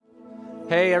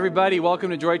Hey everybody,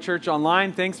 welcome to Joy Church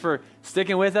Online. Thanks for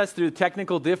sticking with us through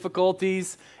technical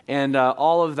difficulties and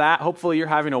all of that. Hopefully you're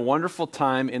having a wonderful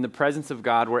time in the presence of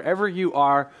God wherever you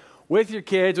are, with your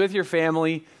kids, with your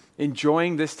family,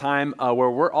 enjoying this time where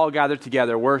we're all gathered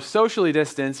together. We're socially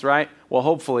distanced, right? Well,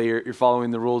 hopefully you're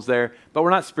following the rules there, but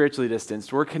we're not spiritually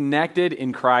distanced. We're connected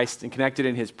in Christ and connected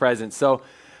in His presence. So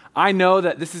I know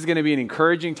that this is going to be an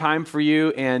encouraging time for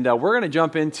you, and we're going to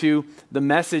jump into the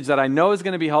message that I know is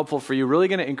going to be helpful for you, really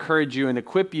going to encourage you and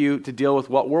equip you to deal with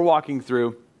what we're walking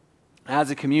through as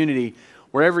a community,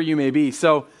 wherever you may be.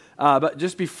 So, but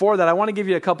just before that, I want to give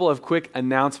you a couple of quick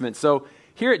announcements. So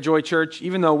here at Joy Church,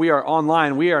 even though we are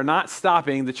online, we are not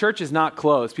stopping. The church is not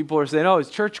closed. People are saying, oh, is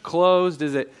church closed?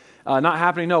 Is it not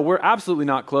happening? No, we're absolutely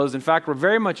not closed. In fact, we're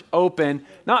very much open,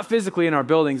 not physically in our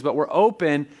buildings, but we're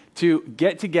open to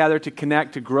get together, to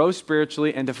connect, to grow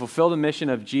spiritually, and to fulfill the mission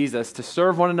of Jesus, to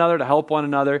serve one another, to help one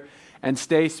another, and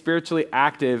stay spiritually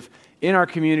active in our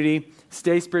community,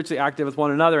 stay spiritually active with one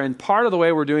another. And part of the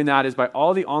way we're doing that is by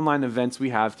all the online events we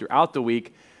have throughout the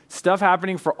week, stuff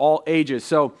happening for all ages.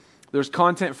 So there's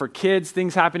content for kids,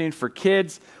 things happening for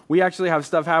kids. We actually have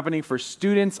stuff happening for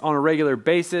students on a regular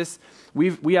basis.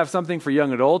 We have something for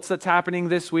young adults that's happening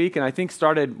this week, and I think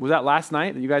was that last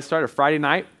night? You guys started Friday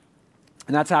night?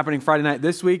 And that's happening Friday night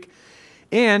this week.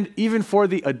 And even for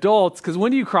the adults, because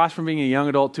when do you cross from being a young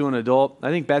adult to an adult? I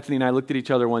think Bethany and I looked at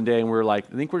each other one day and we were like,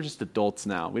 I think we're just adults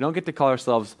now. We don't get to call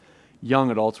ourselves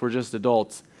young adults. We're just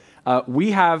adults.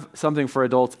 We have something for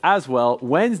adults as well.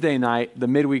 Wednesday night, the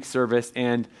midweek service,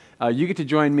 and you get to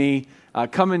join me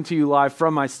coming to you live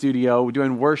from my studio. We're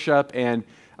doing worship and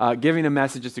giving a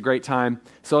message. It's a great time.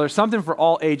 So there's something for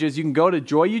all ages. You can go to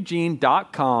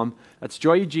joyeugene.com. That's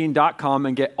joyeugene.com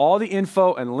and get all the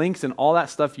info and links and all that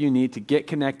stuff you need to get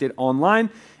connected online,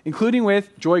 including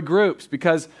with Joy Groups,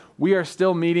 because we are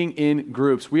still meeting in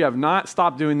groups. We have not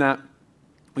stopped doing that.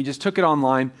 We just took it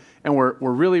online, and we're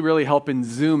really, really helping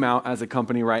Zoom out as a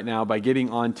company right now by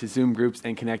getting onto Zoom groups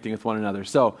and connecting with one another.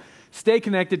 So stay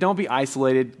connected. Don't be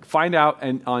isolated. Find out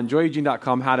on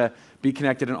joyeugene.com how to be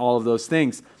connected in all of those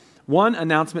things. One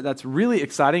announcement that's really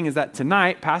exciting is that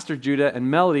tonight, Pastor Judah and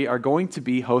Melody are going to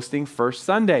be hosting First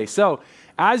Sunday. So,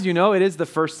 as you know, it is the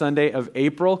first Sunday of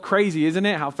April. Crazy, isn't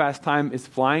it? How fast time is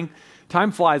flying.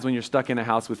 Time flies when you're stuck in a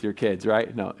house with your kids,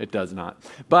 right? No, it does not.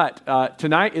 But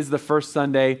tonight is the first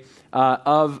Sunday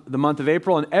of the month of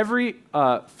April. And every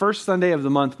first Sunday of the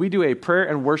month, we do a prayer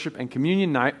and worship and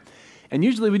communion night. And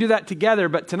usually we do that together,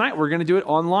 but tonight we're going to do it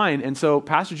online. And so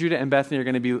Pastor Judah and Bethany are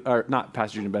going to be, or not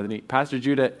Pastor Judah and Bethany, Pastor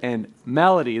Judah and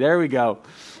Melody, there we go.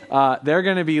 They're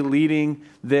going to be leading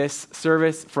this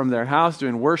service from their house,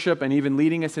 doing worship, and even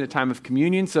leading us in a time of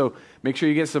communion. So make sure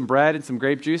you get some bread and some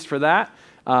grape juice for that.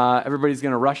 Everybody's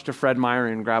going to rush to Fred Meyer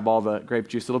and grab all the grape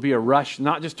juice. It'll be a rush,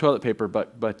 not just toilet paper,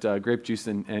 but grape juice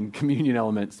and communion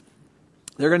elements.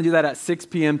 They're going to do that at 6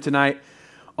 p.m. tonight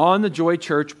on the Joy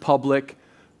Church public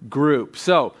group.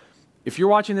 So if you're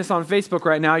watching this on Facebook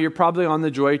right now, you're probably on the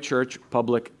Joy Church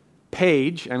public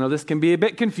page. I know this can be a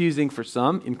bit confusing for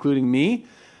some, including me,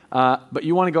 but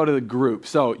you want to go to the group.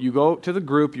 So you go to the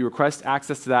group, you request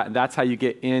access to that, and that's how you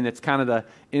get in. It's kind of the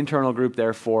internal group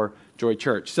there for Joy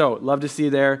Church. So love to see you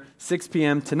there, 6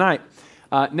 p.m. tonight.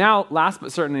 Now, last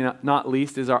but certainly not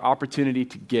least is our opportunity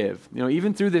to give. You know,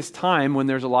 even through this time when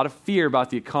there's a lot of fear about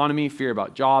the economy, fear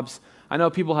about jobs, I know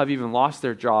people have even lost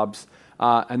their jobs,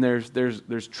 and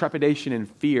there's trepidation and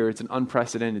fear. It's an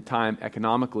unprecedented time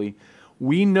economically.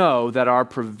 We know that our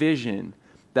provision,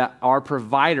 that our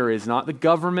provider is not the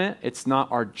government, it's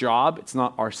not our job, it's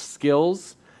not our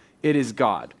skills, it is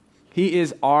God. He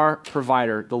is our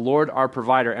provider, the Lord our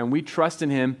provider, and we trust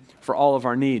in Him for all of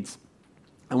our needs.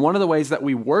 And one of the ways that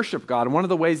we worship God, and one of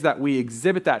the ways that we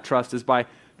exhibit that trust is by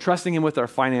trusting Him with our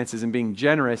finances and being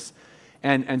generous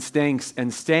and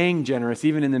staying generous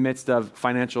even in the midst of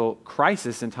financial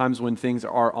crisis and times when things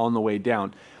are on the way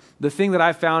down. The thing that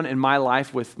I've found in my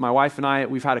life with my wife and I,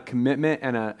 we've had a commitment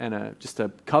and just a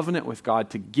covenant with God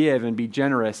to give and be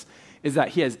generous, is that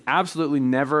He has absolutely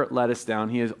never let us down.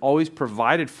 He has always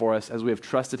provided for us as we have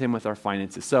trusted Him with our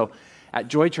finances. So at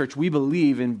Joy Church, we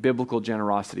believe in biblical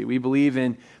generosity. We believe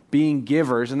in being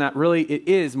givers, and that really it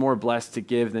is more blessed to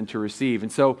give than to receive.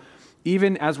 And so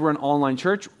even as we're an online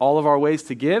church, all of our ways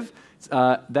to give,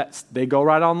 they go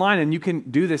right online, and you can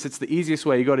do this. It's the easiest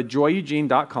way. You go to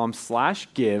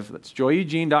joyeugene.com/give. That's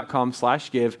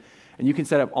joyeugene.com/give, and you can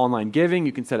set up online giving.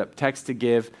 You can set up text to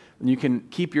give, and you can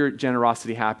keep your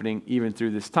generosity happening even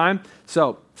through this time.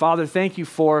 So, Father, thank you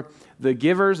for the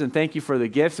givers, and thank you for the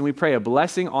gifts, and we pray a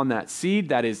blessing on that seed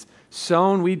that is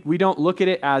sown. We don't look at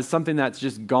it as something that's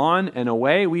just gone and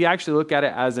away. We actually look at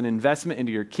it as an investment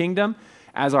into your kingdom.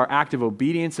 as our act of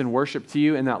obedience and worship to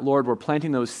you, and that, Lord, we're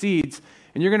planting those seeds,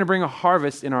 and you're going to bring a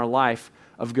harvest in our life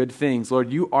of good things.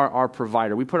 Lord, you are our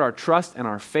provider. We put our trust and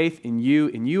our faith in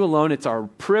you alone. It's our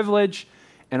privilege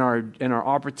and our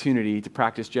opportunity to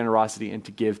practice generosity and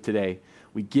to give today.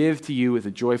 We give to you with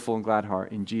a joyful and glad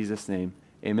heart. In Jesus' name,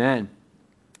 amen.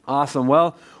 Awesome.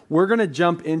 Well, we're going to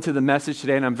jump into the message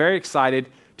today, and I'm very excited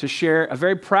to share a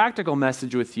very practical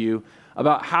message with you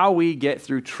about how we get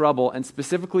through trouble, and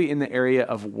specifically in the area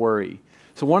of worry.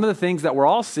 So one of the things that we're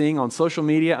all seeing on social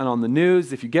media and on the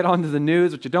news, if you get onto the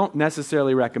news, which I don't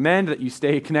necessarily recommend that you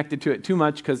stay connected to it too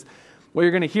much, because what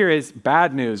you're going to hear is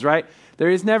bad news, right? There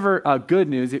is never good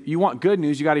news. If you want good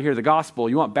news, you got to hear the gospel.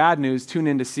 You want bad news, tune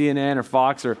into CNN or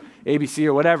Fox or ABC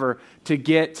or whatever to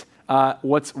get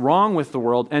what's wrong with the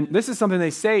world. And this is something they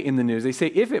say in the news. They say,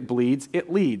 if it bleeds,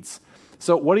 it leads.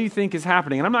 So what do you think is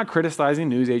happening? And I'm not criticizing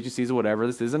news agencies or whatever.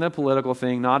 This isn't a political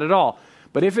thing, not at all.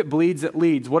 But if it bleeds, it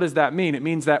leads. What does that mean? It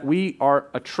means that we are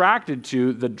attracted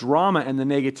to the drama and the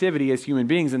negativity as human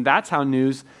beings, and that's how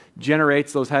news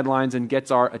generates those headlines and gets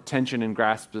our attention and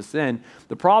grasps us in.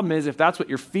 The problem is, if that's what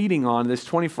you're feeding on, this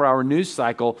 24-hour news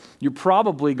cycle, you're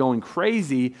probably going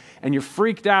crazy and you're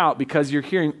freaked out because you're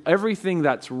hearing everything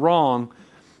that's wrong,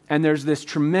 and there's this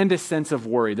tremendous sense of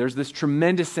worry. There's this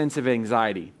tremendous sense of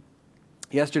anxiety.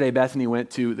 Yesterday, Bethany went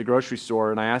to the grocery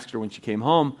store, and I asked her when she came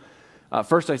home.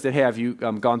 First, I said, hey, have you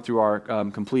gone through our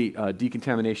complete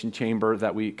decontamination chamber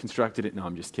that we constructed it? No,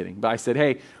 I'm just kidding. But I said,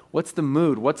 hey, what's the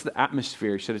mood? What's the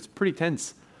atmosphere? She said, it's pretty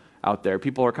tense out there.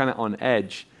 People are kind of on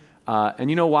edge. And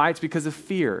you know why? It's because of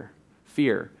fear.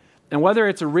 Fear. And whether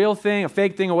it's a real thing, a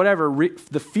fake thing, or whatever,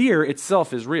 the fear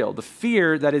itself is real. The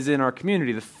fear that is in our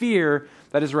community, the fear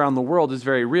that is around the world is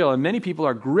very real. And many people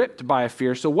are gripped by a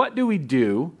fear. So what do we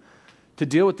do to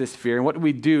deal with this fear, and what do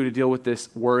we do to deal with this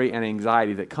worry and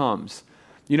anxiety that comes?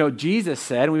 You know, Jesus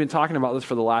said, and we've been talking about this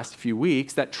for the last few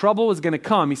weeks, that trouble is going to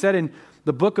come. He said in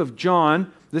the book of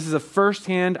John, this is a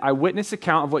firsthand eyewitness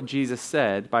account of what Jesus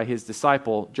said by his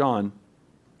disciple, John.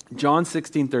 John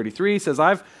 16:33 says,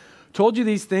 I've told you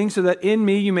these things so that in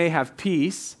me you may have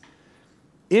peace.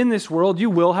 In this world you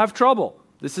will have trouble.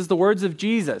 This is the words of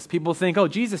Jesus. People think, oh,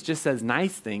 Jesus just says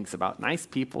nice things about nice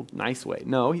people, nice way.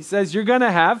 No, he says you're going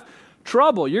to have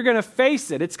trouble. You're going to face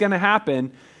it. It's going to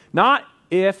happen. Not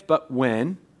if, but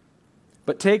when.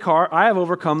 But take heart, I have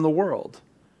overcome the world.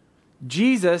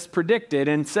 Jesus predicted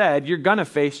and said, you're going to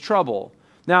face trouble.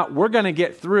 Now, we're going to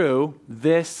get through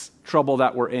this trouble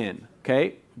that we're in,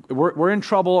 okay? We're in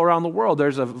trouble around the world.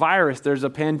 There's a virus. There's a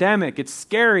pandemic. It's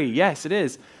scary. Yes, it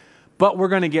is. But we're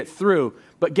going to get through.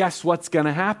 But guess what's going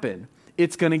to happen?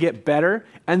 It's going to get better,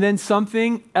 and then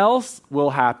something else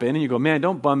will happen, and you go, man,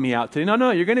 don't bum me out today.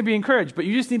 No, you're going to be encouraged, but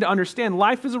you just need to understand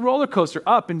life is a roller coaster,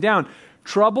 up and down.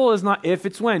 Trouble is not if,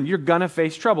 it's when. You're going to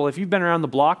face trouble. If you've been around the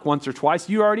block once or twice,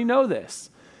 you already know this.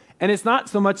 And it's not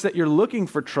so much that you're looking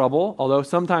for trouble, although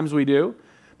sometimes we do,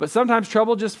 but sometimes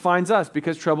trouble just finds us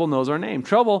because trouble knows our name.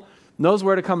 Trouble knows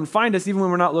where to come and find us even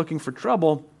when we're not looking for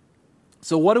trouble.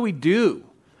 So what do we do?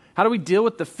 How do we deal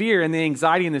with the fear and the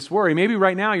anxiety and this worry? Maybe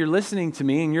right now you're listening to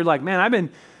me and you're like, man,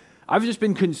 I've just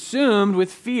been consumed with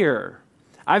fear.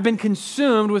 I've been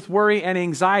consumed with worry and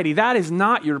anxiety. That is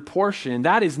not your portion.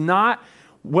 That is not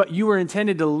what you were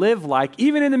intended to live like,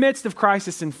 even in the midst of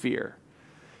crisis and fear.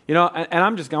 You know, and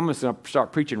I'm going to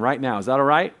start preaching right now. Is that all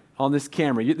right? On this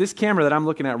camera. This camera that I'm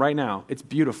looking at right now, it's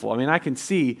beautiful. I mean, I can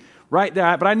see right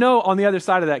there, but I know on the other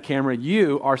side of that camera,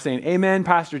 you are saying, amen,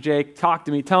 Pastor Jake, talk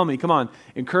to me, tell me, come on,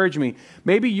 encourage me.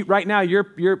 Maybe right now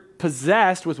you're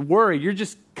possessed with worry. You're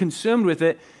just consumed with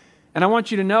it. And I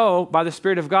want you to know, by the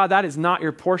Spirit of God, that is not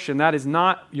your portion. That is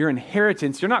not your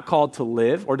inheritance. You're not called to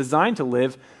live or designed to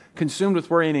live consumed with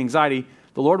worry and anxiety.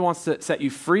 The Lord wants to set you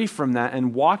free from that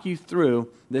and walk you through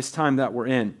this time that we're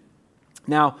in.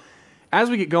 Now, as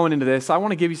we get going into this, I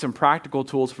want to give you some practical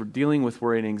tools for dealing with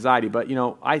worry and anxiety. But, you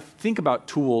know, I think about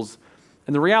tools,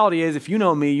 and the reality is, if you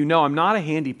know me, you know I'm not a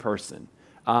handy person.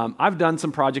 I've done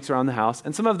some projects around the house,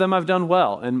 and some of them I've done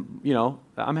well, and, you know,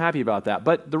 I'm happy about that.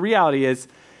 But the reality is,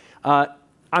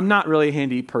 I'm not really a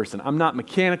handy person. I'm not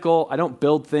mechanical. I don't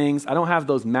build things. I don't have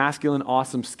those masculine,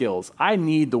 awesome skills. I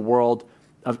need the world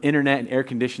of internet and air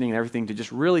conditioning and everything to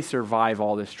just really survive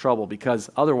all this trouble, because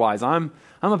otherwise I'm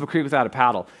up a creek without a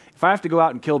paddle. If I have to go out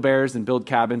and kill bears and build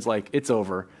cabins, like, it's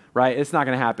over, right? It's not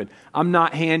going to happen. I'm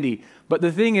not handy. But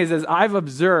the thing is I've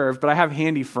observed, but I have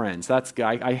handy friends.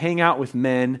 I hang out with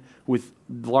men with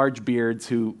large beards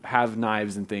who have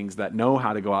knives and things that know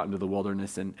how to go out into the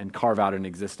wilderness and carve out an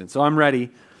existence. So I'm ready.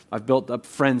 I've built up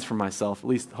friends for myself. At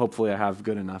least, hopefully, I have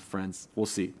good enough friends. We'll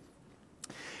see.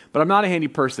 But I'm not a handy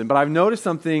person. But I've noticed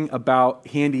something about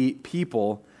handy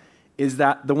people is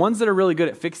that the ones that are really good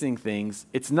at fixing things,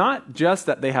 it's not just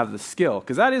that they have the skill,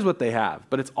 because that is what they have,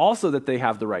 but it's also that they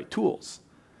have the right tools.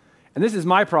 And this is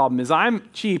my problem, is I'm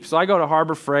cheap, so I go to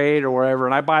Harbor Freight or wherever,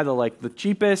 and I buy the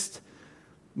cheapest,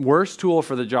 worst tool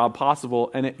for the job possible,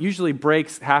 and it usually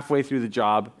breaks halfway through the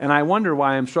job, and I wonder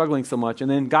why I'm struggling so much. And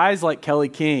then guys like Kelly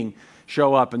King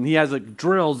show up, and he has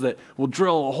drills that will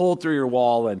drill a hole through your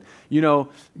wall, and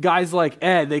guys like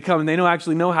Ed, they come and they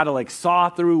actually know how to saw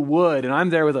through wood, and I'm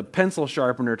there with a pencil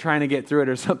sharpener trying to get through it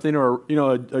or something, or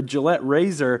a Gillette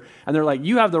razor, and they're like,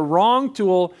 you have the wrong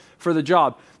tool for the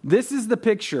job. This is the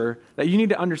picture that you need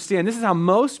to understand. This is how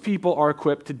most people are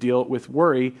equipped to deal with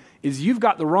worry, is you've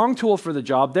got the wrong tool for the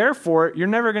job, therefore you're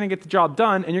never going to get the job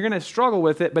done, and you're going to struggle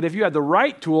with it. But if you had the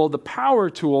right tool, the power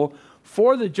tool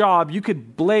for the job, you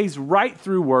could blaze right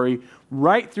through worry,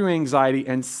 right through anxiety,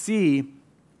 and see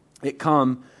it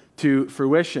come to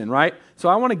fruition, right? So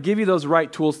I want to give you those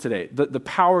right tools today, the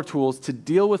power tools to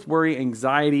deal with worry,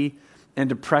 anxiety, and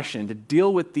depression, to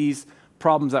deal with these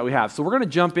problems that we have. So we're going to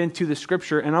jump into the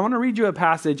scripture, and I want to read you a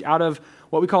passage out of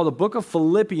what we call the book of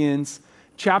Philippians,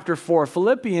 chapter 4.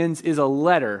 Philippians is a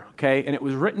letter, okay? And it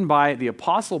was written by the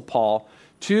Apostle Paul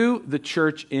to the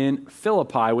church in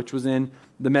Philippi, which was in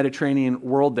the Mediterranean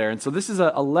world there. And so this is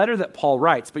a letter that Paul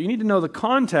writes, but you need to know the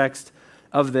context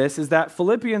of this is that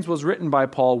Philippians was written by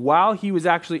Paul while he was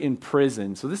actually in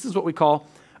prison. So this is what we call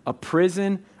a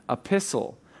prison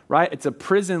epistle, right? It's a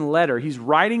prison letter. He's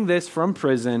writing this from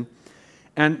prison,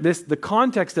 and the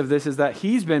context of this is that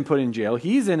he's been put in jail,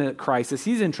 he's in a crisis,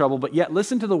 he's in trouble, but yet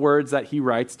listen to the words that he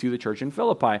writes to the church in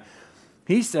Philippi.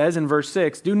 He says in verse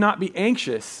 6, "Do not be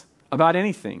anxious about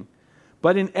anything,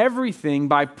 but in everything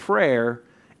by prayer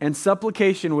and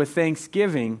supplication with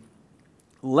thanksgiving,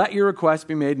 let your requests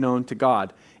be made known to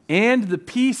God. And the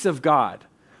peace of God,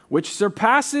 which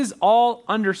surpasses all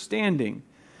understanding,"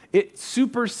 it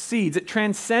supersedes, it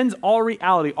transcends all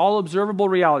reality, all observable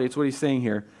reality. It's what he's saying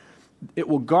here. "It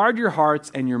will guard your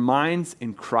hearts and your minds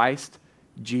in Christ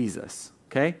Jesus."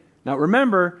 Okay? Now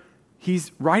remember,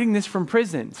 he's writing this from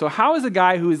prison. So how is a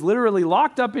guy who is literally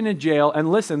locked up in a jail,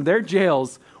 and listen, their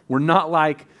jails were not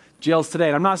like jails today.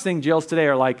 And I'm not saying jails today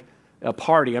are like a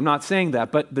party. I'm not saying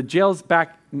that. But the jails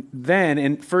back then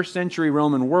in first century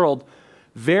Roman world,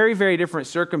 very, very different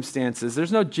circumstances.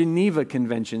 There's no Geneva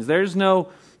Conventions. There's no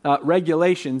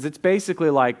regulations. It's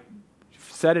basically like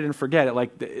set it and forget it.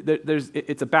 Like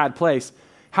it's a bad place.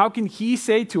 How can he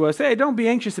say to us, hey, don't be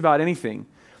anxious about anything?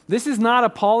 This is not a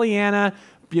Pollyanna,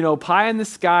 pie in the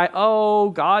sky, oh,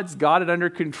 God's got it under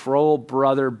control,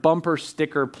 brother, bumper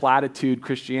sticker platitude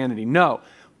Christianity. No.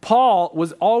 Paul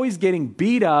was always getting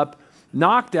beat up,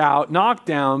 knocked out, knocked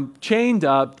down, chained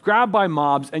up, grabbed by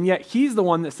mobs, and yet he's the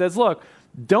one that says, look,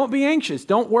 don't be anxious,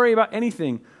 don't worry about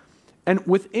anything. And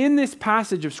within this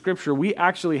passage of Scripture, we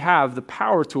actually have the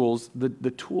power tools,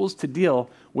 the tools to deal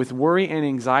with worry and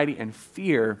anxiety and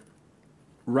fear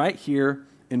right here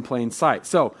in plain sight.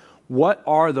 So what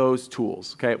are those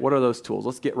tools? Okay, what are those tools?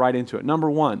 Let's get right into it.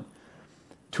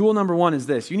 Tool number one is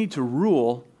this. You need to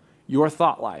rule your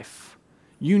thought life.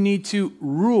 You need to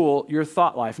rule your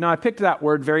thought life. Now, I picked that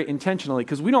word very intentionally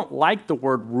because we don't like the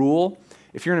word rule.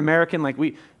 If you're an American,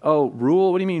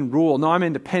 rule? What do you mean rule? No, I'm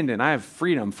independent. I have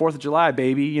freedom. 4th of July,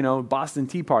 baby, Boston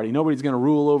Tea Party. Nobody's going to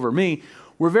rule over me.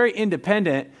 We're very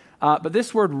independent, but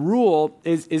this word rule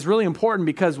is really important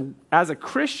because as a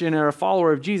Christian or a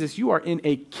follower of Jesus, you are in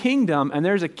a kingdom and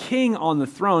there's a king on the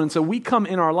throne. And so we come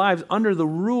in our lives under the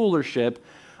rulership,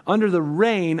 under the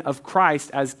reign of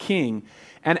Christ as king.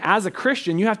 And as a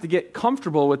Christian, you have to get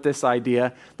comfortable with this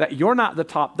idea that you're not the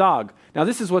top dog. Now,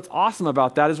 this is what's awesome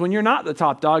about that is when you're not the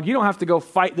top dog, you don't have to go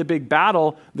fight the big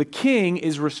battle. The king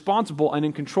is responsible and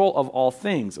in control of all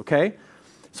things, okay?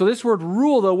 So this word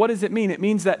rule, though, what does it mean? It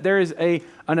means that there is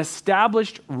an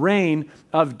established reign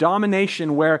of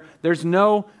domination where there's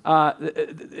no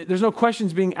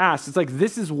questions being asked. It's like,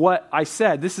 this is what I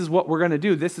said. This is what we're going to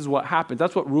do. This is what happens.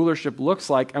 That's what rulership looks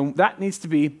like. And that needs to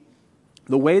be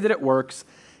the way that it works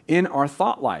in our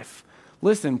thought life.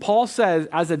 Listen, Paul says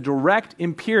as a direct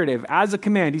imperative, as a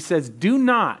command, he says, do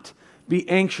not be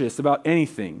anxious about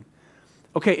anything.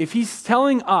 Okay, if he's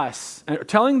telling us,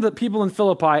 telling the people in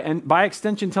Philippi, and by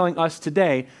extension telling us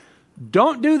today,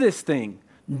 don't do this thing.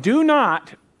 Do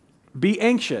not be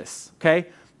anxious, okay?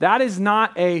 That is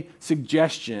not a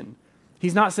suggestion.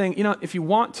 He's not saying, if you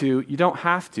want to, you don't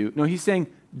have to. No, he's saying,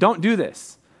 don't do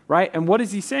this. Right? And what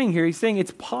is he saying here? He's saying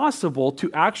it's possible to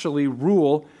actually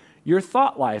rule your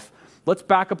thought life. Let's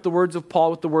back up the words of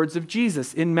Paul with the words of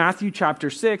Jesus. In Matthew chapter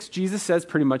 6, Jesus says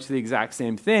pretty much the exact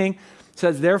same thing. It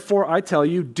says, therefore I tell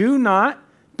you, do not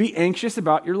be anxious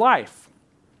about your life.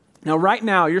 Now, right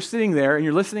now, you're sitting there and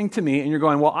you're listening to me and you're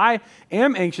going, well, I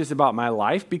am anxious about my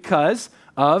life because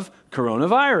of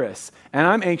coronavirus. And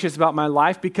I'm anxious about my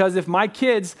life because if my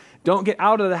kids don't get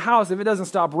out of the house, if it doesn't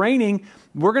stop raining,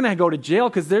 we're going to go to jail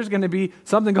because there's going to be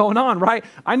something going on, right?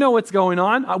 I know what's going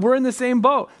on. We're in the same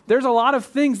boat. There's a lot of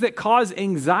things that cause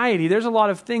anxiety. There's a lot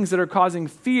of things that are causing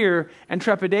fear and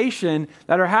trepidation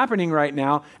that are happening right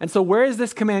now. And so where is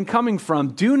this command coming from?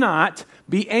 Do not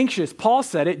be anxious. Paul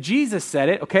said it. Jesus said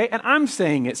it, okay? And I'm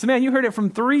saying it. So man, you heard it from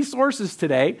 3 sources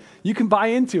today. You can buy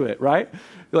into it, right?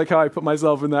 You like how I put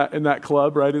myself in that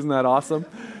club, right? Isn't that awesome?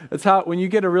 It's how, when you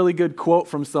get a really good quote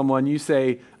from someone, you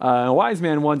say, a wise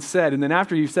man once said, and then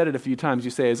after you've said it a few times,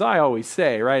 you say, as I always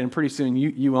say, right? And pretty soon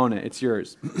you own it. It's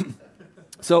yours.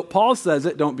 So Paul says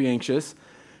it, don't be anxious.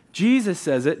 Jesus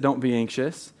says it, don't be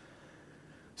anxious.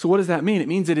 So what does that mean? It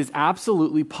means it is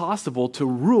absolutely possible to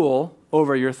rule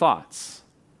over your thoughts.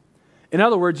 In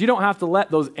other words, you don't have to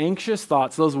let those anxious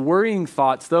thoughts, those worrying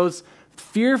thoughts, those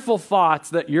fearful thoughts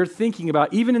that you're thinking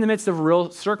about, even in the midst of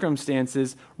real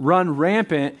circumstances, run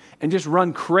rampant and just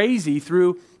run crazy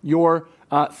through your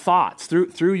thoughts,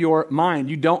 through your mind.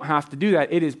 You don't have to do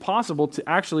that. It is possible to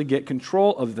actually get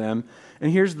control of them.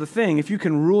 And here's the thing. If you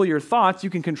can rule your thoughts, you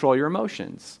can control your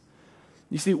emotions.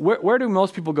 You see, where do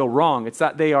most people go wrong? It's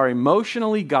that they are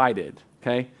emotionally guided,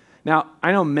 okay? Now,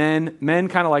 I know men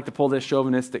kind of like to pull this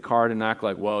chauvinistic card and act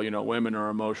like, well, women are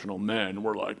emotional men.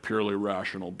 We're like purely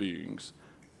rational beings.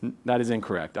 That is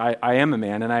incorrect. I am a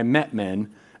man, and I met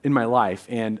men in my life,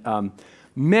 and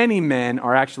many men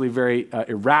are actually very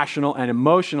irrational and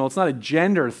emotional. It's not a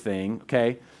gender thing,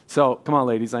 okay? So, come on,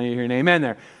 ladies, I need to hear an amen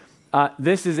there.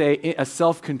 This is a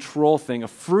self-control thing. A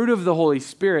fruit of the Holy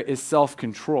Spirit is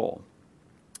self-control.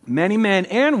 Many men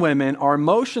and women are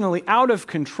emotionally out of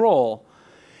control.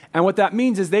 And what that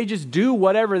means is they just do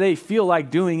whatever they feel like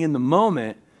doing in the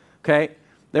moment, okay?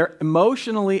 They're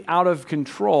emotionally out of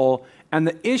control, and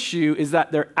the issue is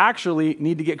that they actually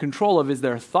need to get control of is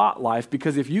their thought life,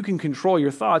 because if you can control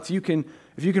your thoughts, if you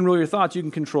can rule your thoughts, you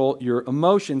can control your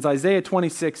emotions. Isaiah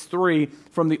 26:3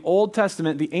 from the Old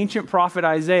Testament, the ancient prophet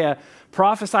Isaiah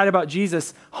prophesied about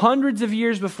Jesus hundreds of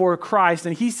years before Christ,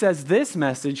 and he says this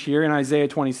message here in Isaiah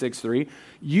 26:3,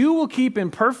 you will keep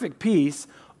in perfect peace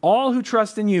all who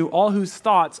trust in you, all whose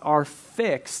thoughts are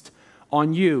fixed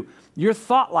on you. Your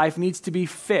thought life needs to be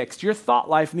fixed. Your thought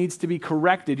life needs to be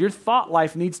corrected. Your thought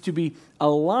life needs to be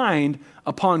aligned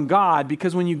upon God,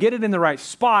 because when you get it in the right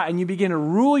spot and you begin to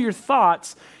rule your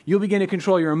thoughts, you'll begin to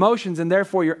control your emotions, and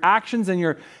therefore your actions and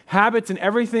your habits and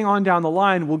everything on down the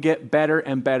line will get better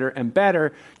and better and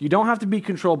better. You don't have to be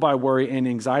controlled by worry and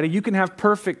anxiety. You can have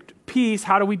perfect peace.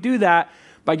 How do we do that?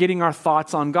 By getting our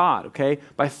thoughts on God, okay?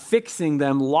 By fixing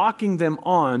them, locking them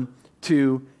on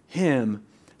to Him.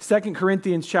 2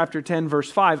 Corinthians chapter 10,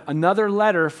 verse 5, another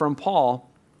letter from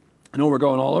Paul. I know we're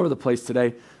going all over the place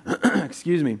today,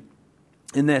 excuse me,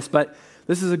 in this, but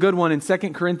this is a good one. In 2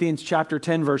 Corinthians chapter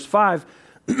 10, verse 5,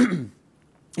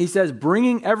 he says,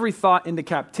 bringing every thought into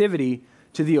captivity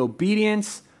to the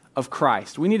obedience of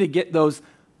Christ. We need to get those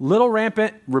little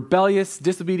rampant, rebellious,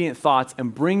 disobedient thoughts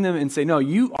and bring them and say, no,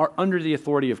 you are under the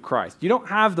authority of Christ. You don't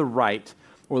have the right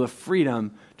or the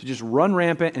freedom to just run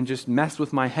rampant and just mess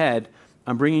with my head.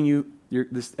 I'm bringing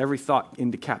every thought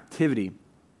into captivity.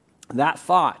 That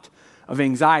thought of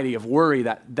anxiety, of worry,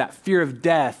 that fear of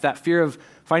death, that fear of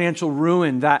financial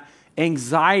ruin, that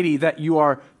anxiety that you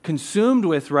are consumed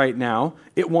with right now,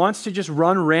 it wants to just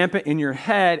run rampant in your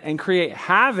head and create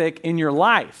havoc in your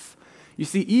life. You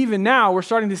see, even now, we're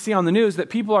starting to see on the news that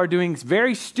people are doing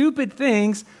very stupid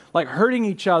things like hurting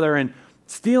each other and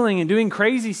stealing and doing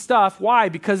crazy stuff. Why?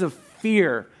 Because of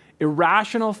fear,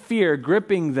 irrational fear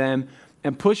gripping them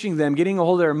and pushing them, getting a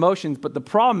hold of their emotions. But the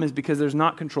problem is because there's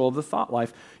not control of the thought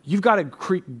life. You've got to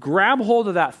grab hold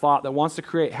of that thought that wants to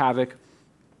create havoc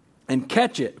and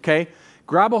catch it, okay?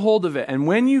 Grab a hold of it. And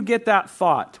when you get that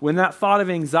thought, when that thought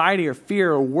of anxiety or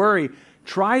fear or worry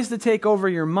tries to take over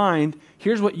your mind,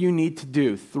 here's what you need to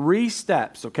do. 3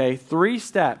 steps, okay? 3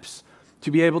 steps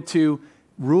to be able to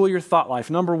rule your thought life.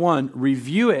 Number 1,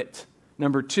 review it.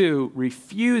 Number 2,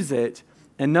 refuse it.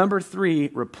 And number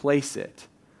 3, replace it,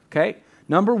 okay?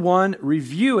 Number 1,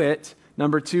 review it.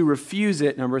 Number 2, refuse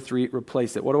it. Number 3,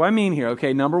 replace it. What do I mean here?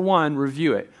 Okay, number 1,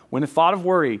 review it. When a thought of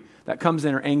worry that comes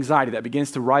in or anxiety that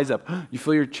begins to rise up, you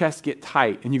feel your chest get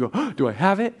tight and you go, do I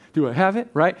have it? Do I have it?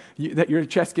 Right? That your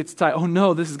chest gets tight. Oh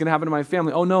no, this is going to happen to my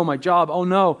family. Oh no, my job. Oh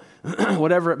no,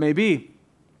 whatever it may be.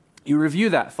 You review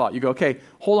that thought. You go, okay,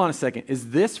 hold on a second. Is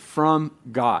this from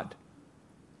God?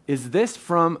 Is this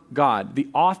from God, the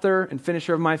author and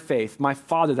finisher of my faith, my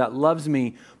Father that loves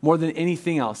me more than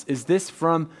anything else? Is this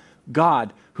from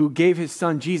God who gave his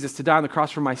son Jesus to die on the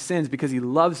cross for my sins because he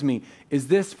loves me? Is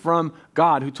this from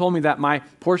God who told me that my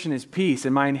portion is peace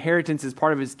and my inheritance is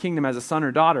part of his kingdom as a son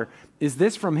or daughter? Is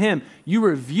this from him? You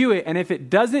review it, and if it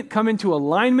doesn't come into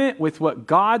alignment with what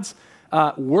God's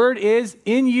word is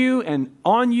in you and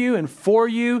on you and for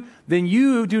you, then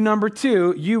you do number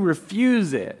 2, you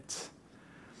refuse it.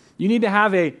 You need to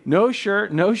have a no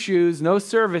shirt, no shoes, no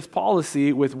service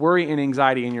policy with worry and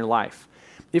anxiety in your life.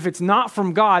 If it's not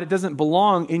from God, it doesn't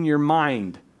belong in your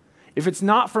mind. If it's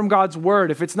not from God's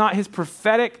word, if it's not his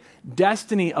prophetic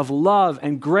destiny of love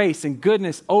and grace and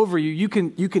goodness over you, you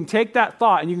can take that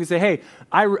thought and you can say, hey,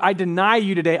 I deny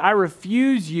you today. I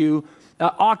refuse you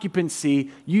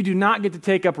occupancy. You do not get to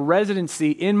take up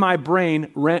residency in my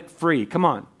brain rent-free. Come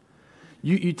on.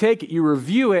 You take it, you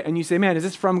review it, and you say, man, is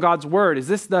this from God's word? Is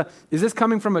this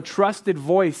coming from a trusted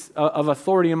voice of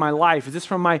authority in my life? Is this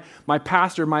from my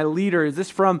pastor, my leader? Is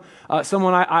this from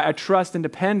someone I trust and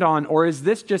depend on? Or is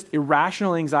this just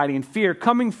irrational anxiety and fear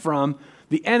coming from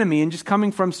the enemy and just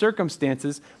coming from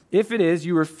circumstances? If it is,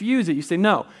 you refuse it. You say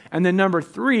no. And then number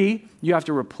 3, you have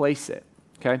to replace it,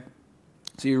 okay?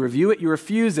 So you review it, you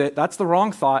refuse it. That's the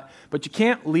wrong thought, but you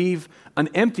can't leave an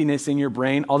emptiness in your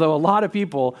brain, although a lot of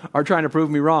people are trying to prove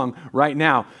me wrong right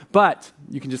now. But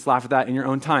you can just laugh at that in your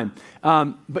own time.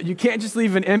 But you can't just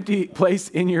leave an empty place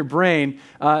in your brain.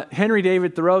 Henry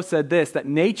David Thoreau said this, that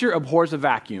nature abhors a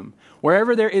vacuum.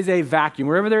 Wherever there is a vacuum,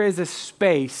 wherever there is a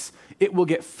space, it will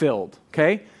get filled,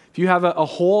 okay? If you have a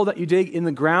hole that you dig in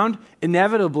the ground,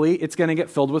 inevitably it's going to get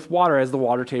filled with water as the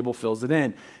water table fills it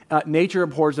in. Nature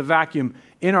abhors a vacuum.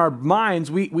 In our minds,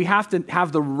 we have to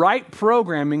have the right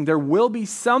programming. There will be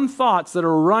some thoughts that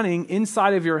are running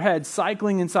inside of your head,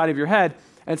 cycling inside of your head.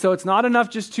 And so it's not enough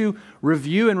just to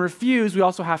review and refuse. We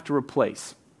also have to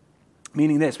replace.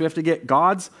 Meaning this, we have to get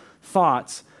God's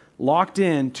thoughts locked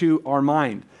in to our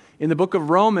mind. In the book of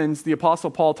Romans, the Apostle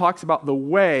Paul talks about the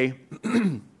way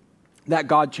that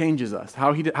God changes us.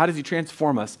 How does he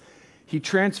transform us? He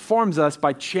transforms us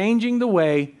by changing the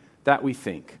way that we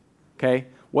think. Okay?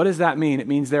 What does that mean? It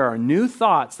means there are new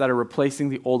thoughts that are replacing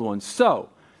the old ones. So,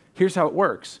 here's how it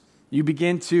works. You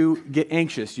begin to get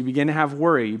anxious. You begin to have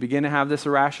worry. You begin to have this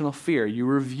irrational fear. You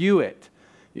review it.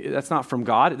 That's not from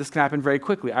God. This can happen very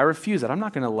quickly. I refuse it. I'm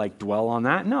not going to dwell on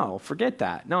that. No, forget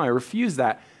that. No, I refuse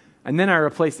that. And then I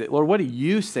replace it. Lord, what do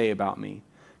you say about me?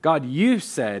 God, you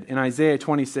said in Isaiah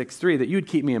 26:3 that you would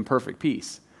keep me in perfect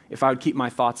peace if I would keep my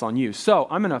thoughts on you. So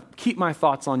I'm going to keep my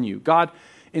thoughts on you. God,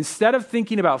 instead of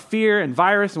thinking about fear and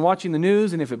virus and watching the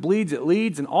news and if it bleeds, it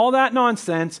leads and all that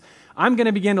nonsense, I'm going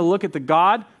to begin to look at the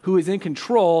God who is in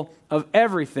control of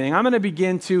everything. I'm going to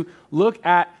begin to look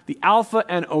at the Alpha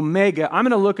and Omega. I'm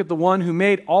going to look at the one who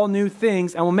made all new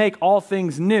things and will make all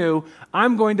things new.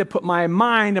 I'm going to put my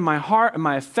mind and my heart and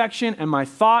my affection and my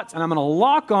thoughts, and I'm going to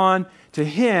lock on to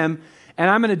him, and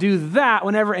I'm going to do that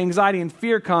whenever anxiety and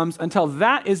fear comes until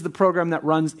that is the program that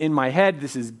runs in my head.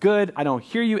 This is good. I don't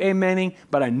hear you amening,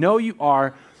 but I know you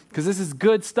are, because this is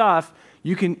good stuff.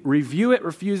 You can review it,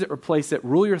 refuse it, replace it,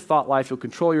 rule your thought life. You'll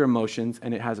control your emotions,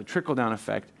 and it has a trickle-down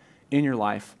effect in your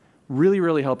life. Really,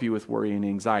 really help you with worry and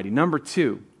anxiety. Number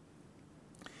 2,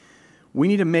 we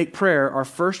need to make prayer our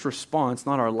first response,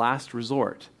 not our last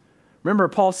resort. Remember,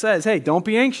 Paul says, hey, don't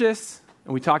be anxious.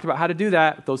 And we talked about how to do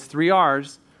that with those 3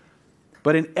 R's.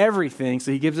 But in everything,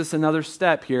 so he gives us another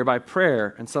step here by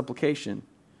prayer and supplication.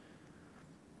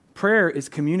 Prayer is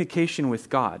communication with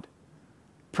God.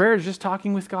 Prayer is just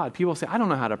talking with God. People say, I don't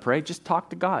know how to pray. Just talk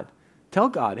to God. Tell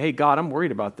God, hey, God, I'm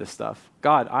worried about this stuff.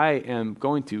 God, I am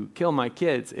going to kill my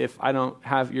kids if I don't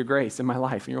have your grace in my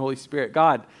life and your Holy Spirit.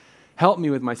 God, help me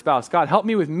with my spouse. God, help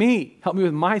me with me. Help me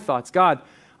with my thoughts. God,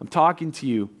 I'm talking to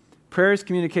you. Prayer is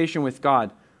communication with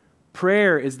God.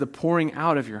 Prayer is the pouring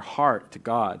out of your heart to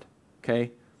God,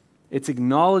 okay? It's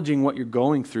acknowledging what you're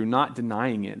going through, not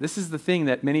denying it. This is the thing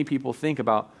that many people think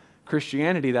about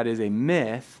Christianity that is a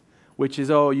myth, which is,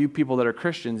 oh, you people that are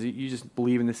Christians, you just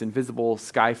believe in this invisible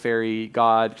sky fairy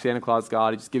God, Santa Claus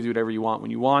God. He just gives you whatever you want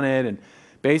when you want it, and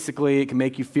basically it can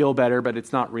make you feel better, but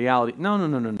it's not reality. No.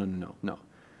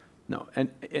 And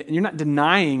you're not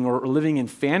denying or living in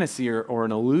fantasy or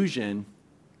an illusion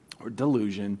or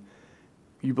delusion.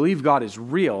 You believe God is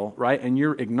real, right? And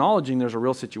you're acknowledging there's a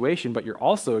real situation, but you're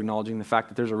also acknowledging the fact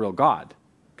that there's a real God,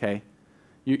 okay?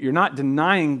 You're not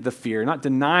denying the fear, not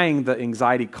denying the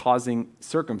anxiety-causing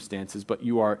circumstances, but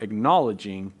you are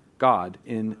acknowledging God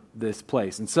in this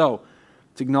place. And so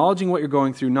it's acknowledging what you're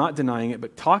going through, not denying it,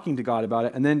 but talking to God about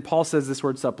it. And then Paul says this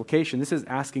word supplication. This is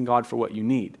asking God for what you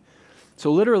need.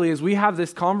 So literally, as we have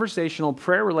this conversational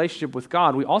prayer relationship with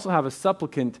God, we also have a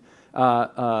supplicant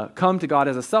come to God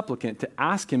as a supplicant, to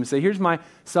ask him, say, here's my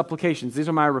supplications, these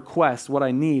are my requests, what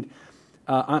I need.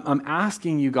 I'm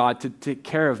asking you, God, to take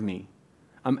care of me.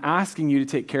 I'm asking you to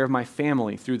take care of my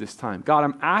family through this time. God,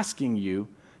 I'm asking you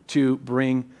to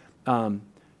bring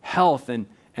health and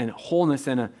wholeness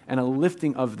and a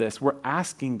lifting of this. We're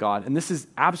asking God, and this is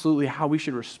absolutely how we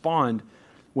should respond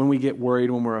when we get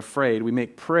worried, when we're afraid. We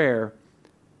make prayer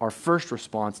our first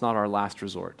response, not our last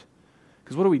resort.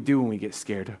 Because what do we do when we get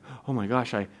scared? Oh my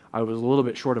gosh, I was a little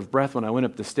bit short of breath when I went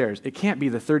up the stairs. It can't be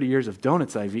the 30 years of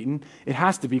donuts I've eaten. It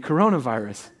has to be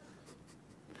coronavirus.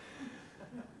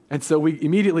 And so we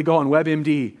immediately go on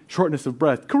WebMD, shortness of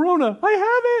breath. Corona, I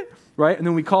have it, right? And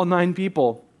then we call 9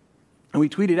 people, and we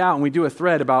tweet it out, and we do a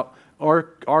thread about our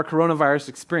coronavirus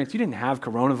experience. You didn't have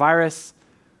coronavirus.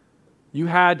 You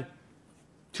had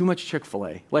too much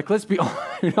Chick-fil-A. Like, let's be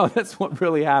honest, that's what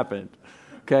really happened,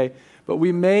 okay? But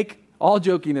we make, all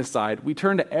joking aside, we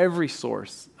turn to every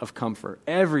source of comfort,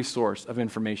 every source of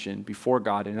information before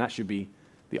God, and that should be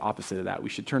the opposite of that. We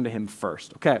should turn to him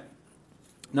first, okay?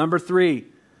 Number 3,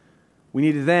 we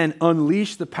need to then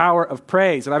unleash the power of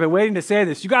praise. And I've been waiting to say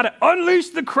this. You got to unleash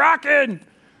the Kraken.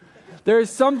 There is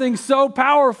something so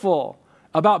powerful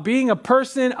about being a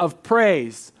person of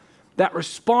praise that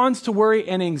responds to worry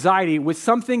and anxiety with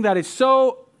something that is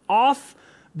so off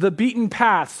the beaten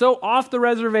path, so off the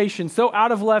reservation, so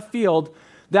out of left field,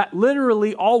 that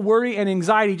literally all worry and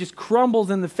anxiety just crumbles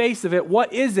in the face of it.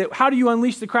 What is it? How do you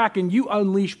unleash the Kraken? You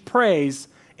unleash praise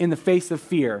in the face of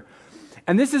fear.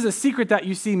 And this is a secret that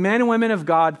you see men and women of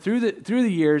God through the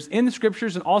years in the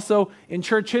scriptures and also in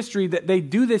church history, that they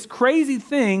do this crazy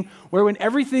thing where when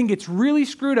everything gets really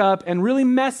screwed up and really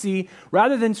messy,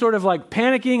 rather than sort of like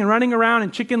panicking and running around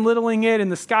and chicken littling it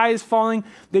and the sky is falling,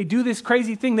 they do this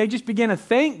crazy thing. They just begin to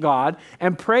thank God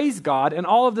and praise God, and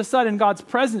all of a sudden God's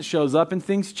presence shows up and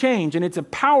things change, and it's a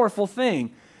powerful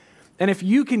thing. And if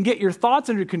you can get your thoughts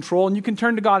under control and you can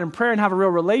turn to God in prayer and have a real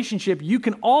relationship, you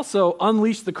can also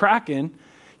unleash the Kraken.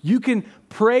 You can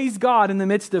praise God in the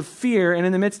midst of fear and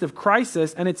in the midst of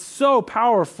crisis, and it's so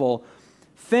powerful.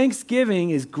 Thanksgiving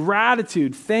is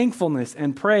gratitude, thankfulness,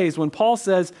 and praise. When Paul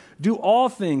says, do all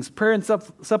things, prayer and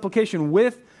supplication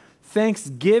with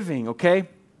thanksgiving, okay?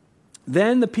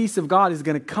 Then the peace of God is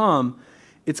going to come.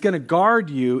 It's going to guard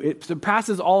you. It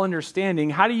surpasses all understanding.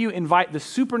 How do you invite the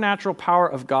supernatural power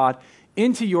of God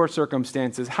into your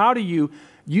circumstances? How do you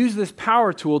use this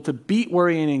power tool to beat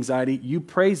worry and anxiety? You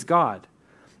praise God.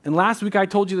 And last week I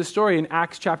told you the story in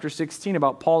Acts chapter 16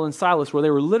 about Paul and Silas, where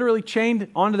they were literally chained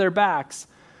onto their backs,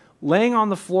 laying on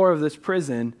the floor of this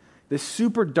prison, this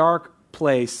super dark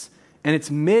place, and it's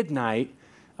midnight,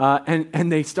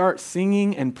 and they start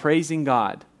singing and praising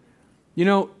God. You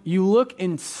know, you look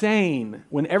insane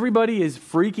when everybody is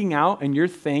freaking out and you're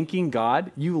thanking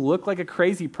God. You look like a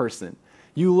crazy person.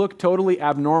 You look totally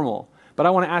abnormal. But I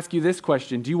want to ask you this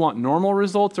question. Do you want normal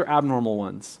results or abnormal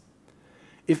ones?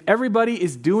 If everybody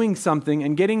is doing something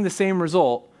and getting the same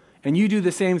result, and you do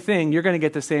the same thing, you're going to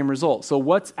get the same result. So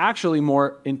what's actually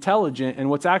more intelligent and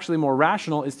what's actually more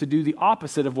rational is to do the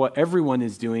opposite of what everyone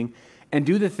is doing and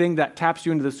do the thing that taps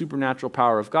you into the supernatural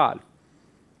power of God.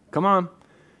 Come on.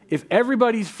 If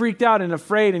everybody's freaked out and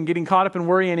afraid and getting caught up in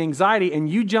worry and anxiety, and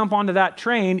you jump onto that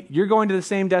train, you're going to the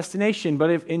same destination. But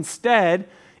if instead,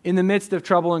 in the midst of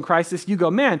trouble and crisis, you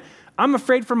go, man, I'm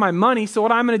afraid for my money, so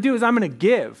what I'm going to do is I'm going to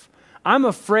give. I'm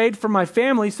afraid for my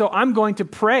family, so I'm going to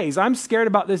praise. I'm scared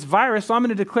about this virus, so I'm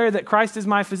going to declare that Christ is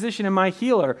my physician and my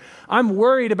healer. I'm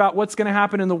worried about what's going to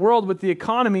happen in the world with the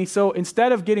economy, so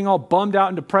instead of getting all bummed out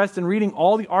and depressed and reading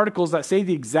all the articles that say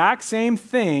the exact same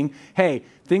thing, hey,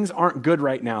 things aren't good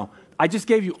right now. I just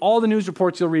gave you all the news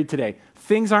reports you'll read today.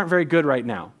 Things aren't very good right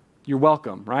now. You're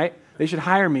welcome, right? They should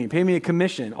hire me, pay me a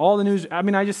commission. All the news, I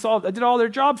did all their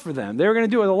job for them. They were going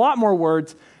to do it with a lot more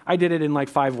words. I did it in like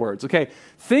 5 words. Okay,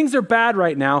 things are bad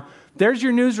right now. There's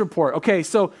your news report. Okay,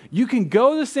 so you can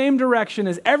go the same direction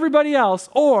as everybody else,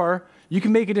 or you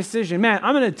can make a decision. Man,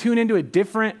 I'm going to tune into a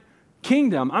different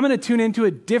kingdom. I'm going to tune into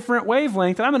a different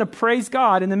wavelength, and I'm going to praise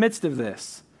God in the midst of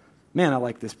this. Man, I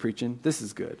like this preaching. This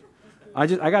is good. I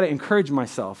got to encourage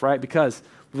myself, right? Because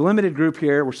we're a limited group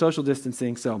here. We're social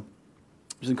distancing, so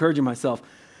just encouraging myself.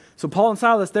 So Paul and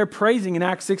Silas, they're praising in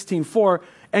Acts 16:4,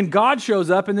 and God shows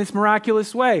up in this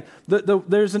miraculous way.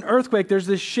 There's an earthquake, there's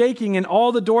this shaking, and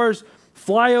all the doors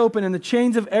fly open, and the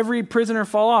chains of every prisoner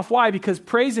fall off. Why? Because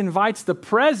praise invites the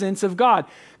presence of God.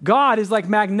 God is like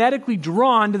magnetically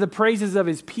drawn to the praises of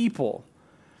his people.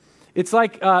 It's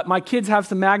like my kids have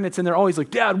some magnets, and they're always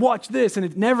like, Dad, watch this, and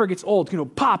it never gets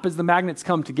old. Pop as the magnets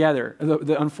come together.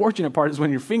 The unfortunate part is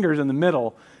when your finger's in the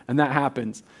middle, and that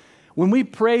happens. When we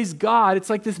praise God, it's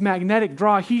like this magnetic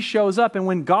draw. He shows up, and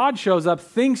when God shows up,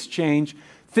 things change.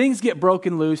 Things get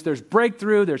broken loose. There's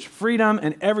breakthrough, there's freedom,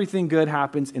 and everything good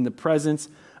happens in the presence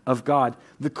of God.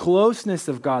 The closeness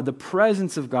of God, the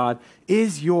presence of God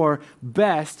is your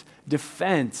best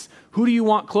defense. Who do you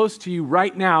want close to you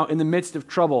right now in the midst of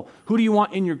trouble? Who do you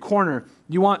want in your corner?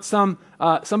 You want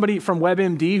somebody from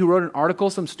WebMD who wrote an article,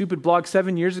 some stupid blog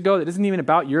 7 years ago that isn't even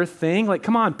about your thing? Like,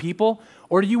 come on, people.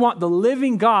 Or do you want the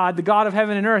living God, the God of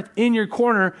heaven and earth, in your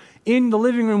corner, in the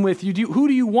living room with you? Who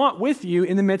do you want with you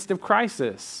in the midst of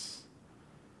crisis?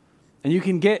 And you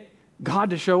can get God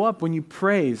to show up when you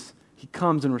praise. He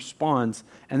comes and responds.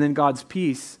 And then God's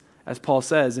peace, as Paul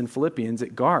says in Philippians,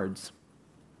 it guards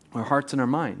our hearts and our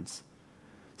minds.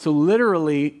 So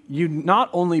literally, you not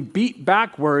only beat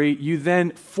back worry, you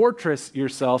then fortress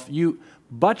yourself, you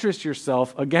buttress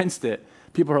yourself against it.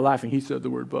 People are laughing. He said the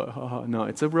word, but no,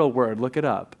 it's a real word. Look it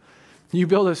up. You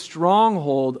build a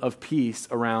stronghold of peace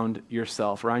around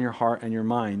yourself, around your heart and your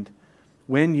mind,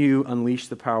 when you unleash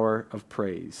the power of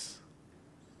praise.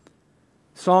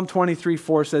 Psalm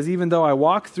 23:4 says, even though I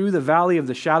walk through the valley of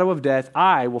the shadow of death,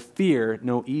 I will fear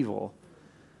no evil,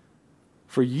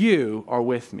 for you are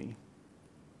with me.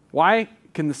 Why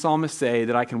can the psalmist say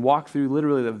that I can walk through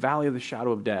literally the valley of the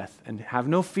shadow of death and have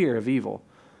no fear of evil?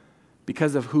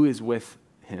 Because of who is with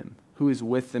him, who is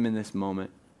with them in this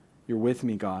moment. You're with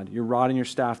me, God. Your rod and your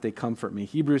staff, they comfort me.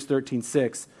 Hebrews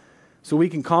 13:6. So we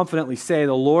can confidently say,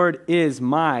 the Lord is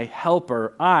my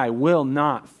helper. I will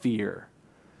not fear.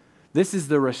 This is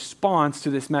the response to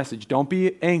this message. Don't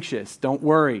be anxious. Don't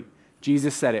worry.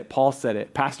 Jesus said it. Paul said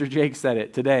it. Pastor Jake said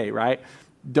it today, right?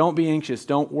 Don't be anxious.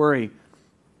 Don't worry.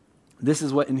 This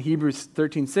is what in Hebrews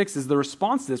 13:6 is the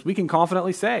response to this. We can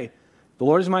confidently say, the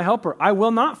Lord is my helper. I will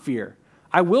not fear.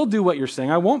 I will do what you're saying.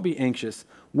 I won't be anxious.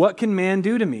 What can man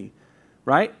do to me?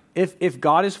 Right? If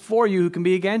God is for you, who can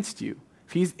be against you?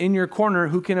 If he's in your corner,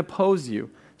 who can oppose you?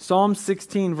 Psalm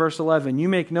 16, verse 11, you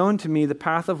make known to me the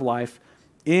path of life.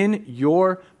 In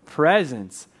your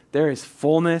presence, there is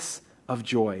fullness of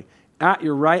joy. At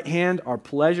your right hand are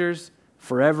pleasures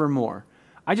forevermore.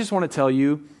 I just want to tell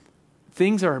you,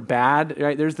 things are bad,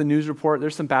 right? There's the news report.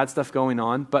 There's some bad stuff going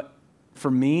on. But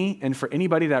for me and for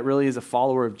anybody that really is a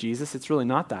follower of Jesus, it's really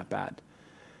not that bad.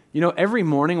 You know, every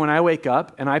morning when I wake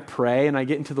up and I pray and I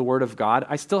get into the Word of God,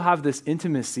 I still have this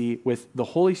intimacy with the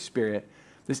Holy Spirit,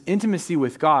 this intimacy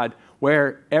with God,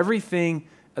 where everything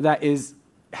that is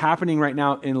happening right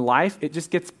now in life, it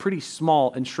just gets pretty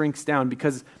small and shrinks down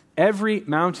because every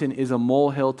mountain is a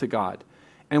molehill to God.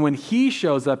 And when he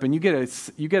shows up and you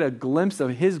get a glimpse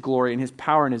of his glory and his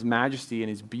power and his majesty and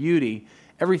his beauty,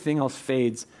 everything else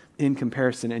fades in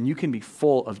comparison and you can be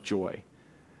full of joy.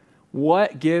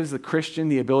 What gives the Christian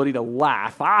the ability to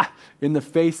laugh in the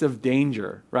face of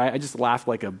danger, right? I just laugh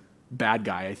like a bad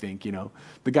guy, I think,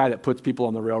 the guy that puts people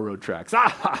on the railroad tracks.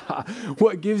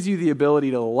 What gives you the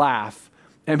ability to laugh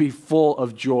and be full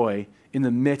of joy in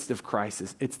the midst of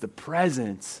crisis? It's the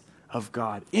presence of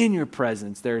God. In your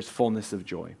presence, there is fullness of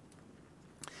joy.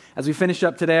 As we finish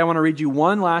up today, I want to read you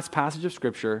one last passage of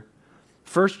Scripture,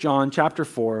 1 John chapter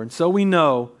 4. And so we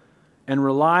know and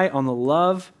rely on the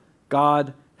love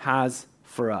God has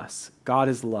for us. God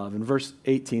is love. In verse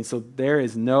 18, so there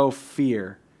is no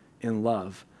fear in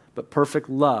love, but perfect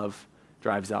love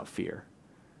drives out fear.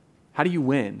 How do you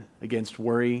win against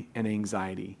worry and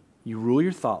anxiety? You rule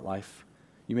your thought life.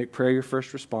 You make prayer your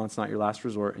first response, not your last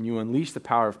resort, and you unleash the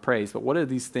power of praise. But what do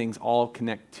these things all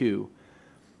connect to?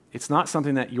 It's not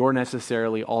something that you're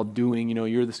necessarily all doing.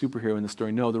 You're the superhero in the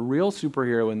story. No, the real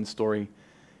superhero in the story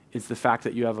is the fact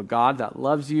that you have a God that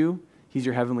loves you. He's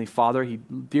your heavenly Father. He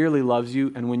dearly loves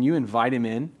you. And when you invite him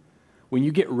in, when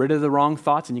you get rid of the wrong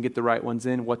thoughts and you get the right ones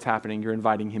in, what's happening? You're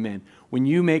inviting him in. When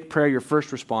you make prayer your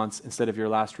first response instead of your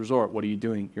last resort, what are you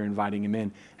doing? You're inviting him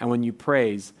in. And when you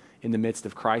praise in the midst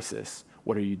of crisis,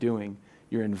 what are you doing?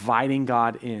 You're inviting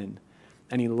God in.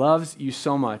 And he loves you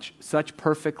so much, such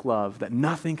perfect love that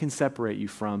nothing can separate you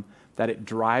from, that it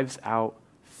drives out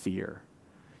fear.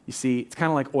 You see, it's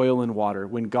kind of like oil and water.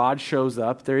 When God shows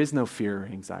up, there is no fear or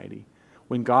anxiety.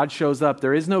 When God shows up,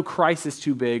 there is no crisis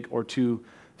too big or too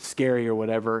scary or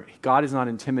whatever. God is not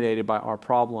intimidated by our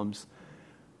problems,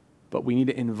 but we need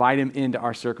to invite him into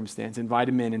our circumstance, invite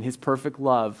him in, and his perfect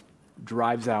love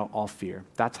drives out all fear.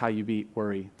 That's how you beat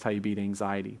worry. That's how you beat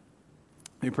anxiety.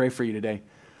 Let me pray for you today.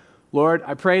 Lord,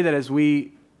 I pray that as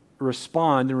we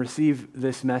respond and receive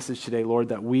this message today, Lord,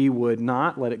 that we would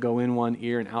not let it go in one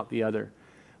ear and out the other,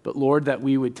 but Lord, that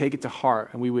we would take it to heart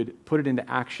and we would put it into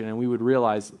action and we would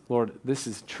realize, Lord, this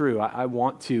is true. I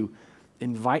want to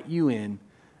invite you in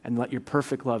and let your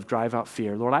perfect love drive out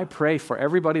fear. Lord, I pray for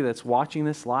everybody that's watching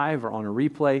this live or on a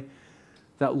replay,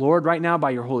 that, Lord, right now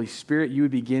by your Holy Spirit, you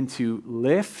would begin to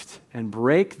lift and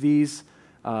break these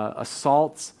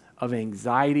assaults of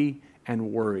anxiety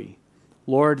and worry.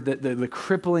 Lord, the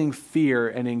crippling fear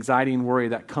and anxiety and worry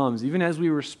that comes, even as we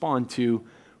respond to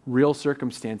real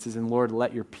circumstances, and Lord,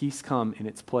 let your peace come in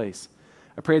its place.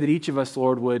 I pray that each of us,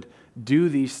 Lord, would do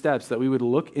these steps, that we would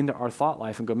look into our thought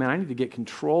life and go, man, I need to get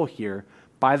control here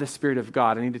by the Spirit of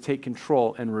God. I need to take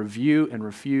control and review and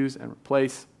refuse and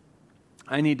replace.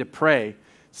 I need to pray,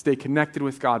 stay connected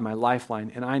with God, my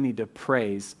lifeline, and I need to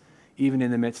praise even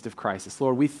in the midst of crisis.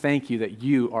 Lord, we thank you that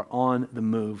you are on the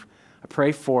move. I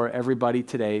pray for everybody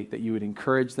today that you would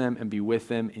encourage them and be with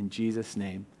them in Jesus'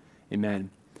 name. Amen.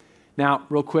 Now,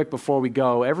 real quick before we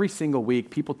go, every single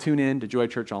week, people tune in to Joy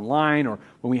Church Online, or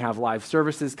when we have live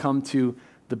services, come to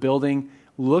the building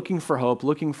looking for hope,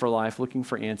 looking for life, looking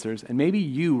for answers. And maybe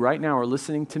you right now are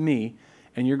listening to me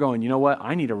and you're going, you know what?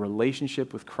 I need a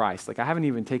relationship with Christ. Like, I haven't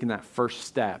even taken that first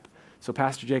step. So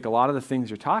Pastor Jake, a lot of the things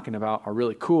you're talking about are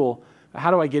really cool. But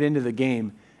how do I get into the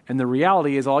game? And the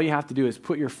reality is all you have to do is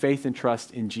put your faith and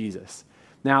trust in Jesus.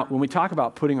 Now, when we talk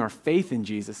about putting our faith in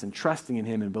Jesus and trusting in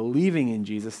him and believing in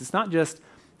Jesus, it's not just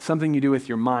something you do with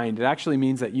your mind. It actually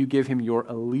means that you give him your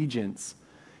allegiance.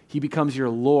 He becomes your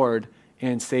Lord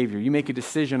and Savior. You make a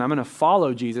decision, I'm going to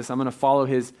follow Jesus, I'm going to follow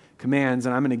his commands,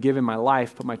 and I'm going to give him my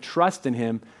life, put my trust in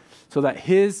him, so that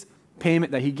his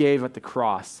payment that he gave at the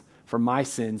cross for my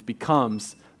sins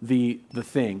becomes the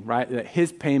thing, right? That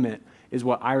his payment is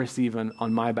what I receive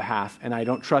on my behalf, and I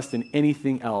don't trust in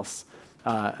anything else.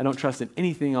 I don't trust in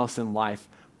anything else in life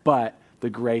but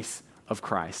the grace of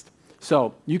Christ.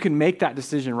 So you can make that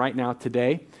decision right now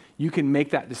today. You can make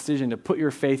that decision to put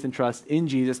your faith and trust in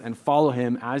Jesus and follow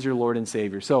him as your Lord and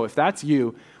Savior. So if that's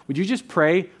you, would you just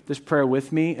pray this prayer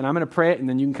with me? And I'm going to pray it, and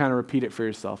then you can kind of repeat it for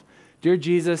yourself. Dear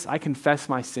Jesus, I confess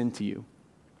my sin to you.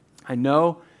 I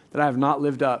know that I have not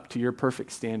lived up to your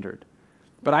perfect standard,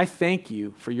 but I thank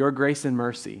you for your grace and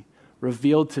mercy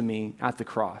revealed to me at the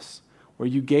cross, where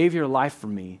you gave your life for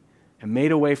me and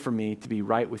made a way for me to be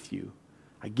right with you.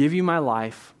 I give you my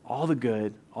life, all the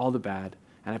good, all the bad,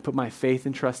 and I put my faith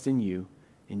and trust in you.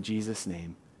 In Jesus'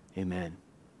 name, amen.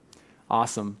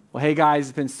 Awesome. Well, hey guys,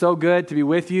 it's been so good to be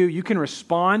with you. You can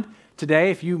respond today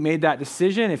if you made that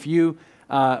decision. If you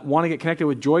want to get connected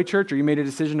with Joy Church, or you made a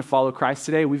decision to follow Christ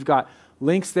today, we've got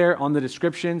links there on the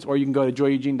descriptions, or you can go to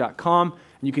joyeugene.com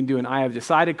and you can do an I have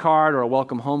decided card or a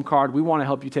welcome home card. We want to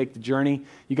help you take the journey.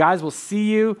 You guys, will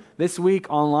see you this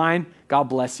week online. God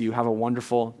bless you. Have a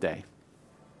wonderful day.